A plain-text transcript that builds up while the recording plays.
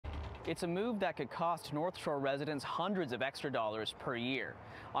It's a move that could cost North Shore residents hundreds of extra dollars per year.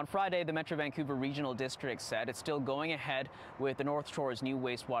 On Friday, the Metro Vancouver Regional District said it's still going ahead with the North Shore's new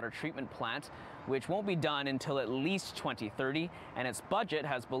wastewater treatment plant, which won't be done until at least 2030, and its budget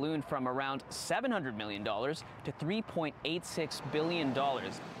has ballooned from around $700 million to $3.86 billion.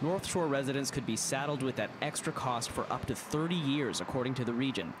 North Shore residents could be saddled with that extra cost for up to 30 years, according to the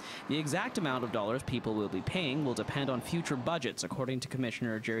region. The exact amount of dollars people will be paying will depend on future budgets, according to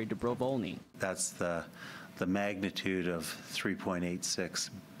Commissioner Jerry Dobrovolny. That's the magnitude of $3.86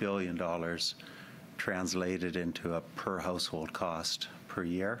 billion translated into a per household cost per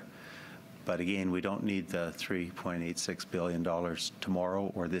year. But again, we don't need the $3.86 billion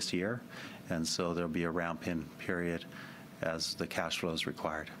tomorrow or this year, and so there'll be a ramp-in period as the cash flow is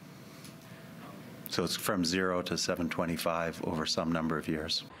required. So it's from 0 to 725 over some number of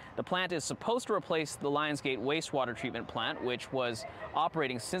years. The plant is supposed to replace the Lionsgate wastewater treatment plant, which was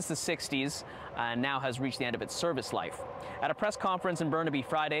operating since the 60s and now has reached the end of its service life. At a press conference in Burnaby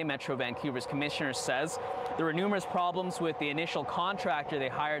Friday, Metro Vancouver's commissioner says there were numerous problems with the initial contractor they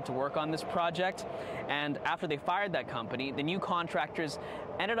hired to work on this project, and after they fired that company, the new contractors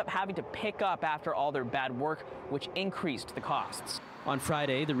ended up having to pick up after all their bad work, which increased the costs. On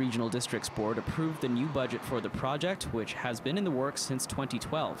Friday, the Regional Districts Board approved the new budget for the project, which has been in the works since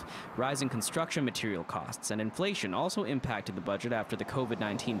 2012. Rising construction material costs and inflation also impacted the budget after the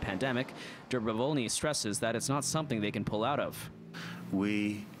COVID-19 pandemic. Dobrovolny stresses that it's not something they can pull out of.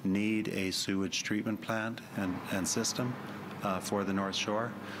 We need a sewage treatment plant and system for the North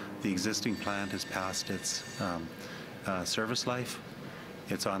Shore. The existing plant has passed its service life.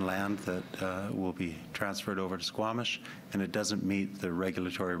 It's on land that will be transferred over to Squamish, and it doesn't meet the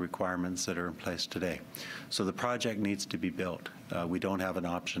regulatory requirements that are in place today. So the project needs to be built. We don't have an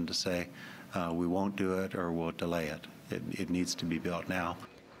option to say we won't do it or we'll delay it. It needs to be built now.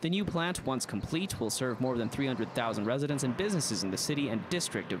 The new plant, once complete, will serve more than 300,000 residents and businesses in the city and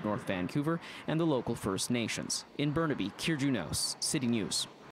district of North Vancouver and the local First Nations. In Burnaby, Kier Junos, City News.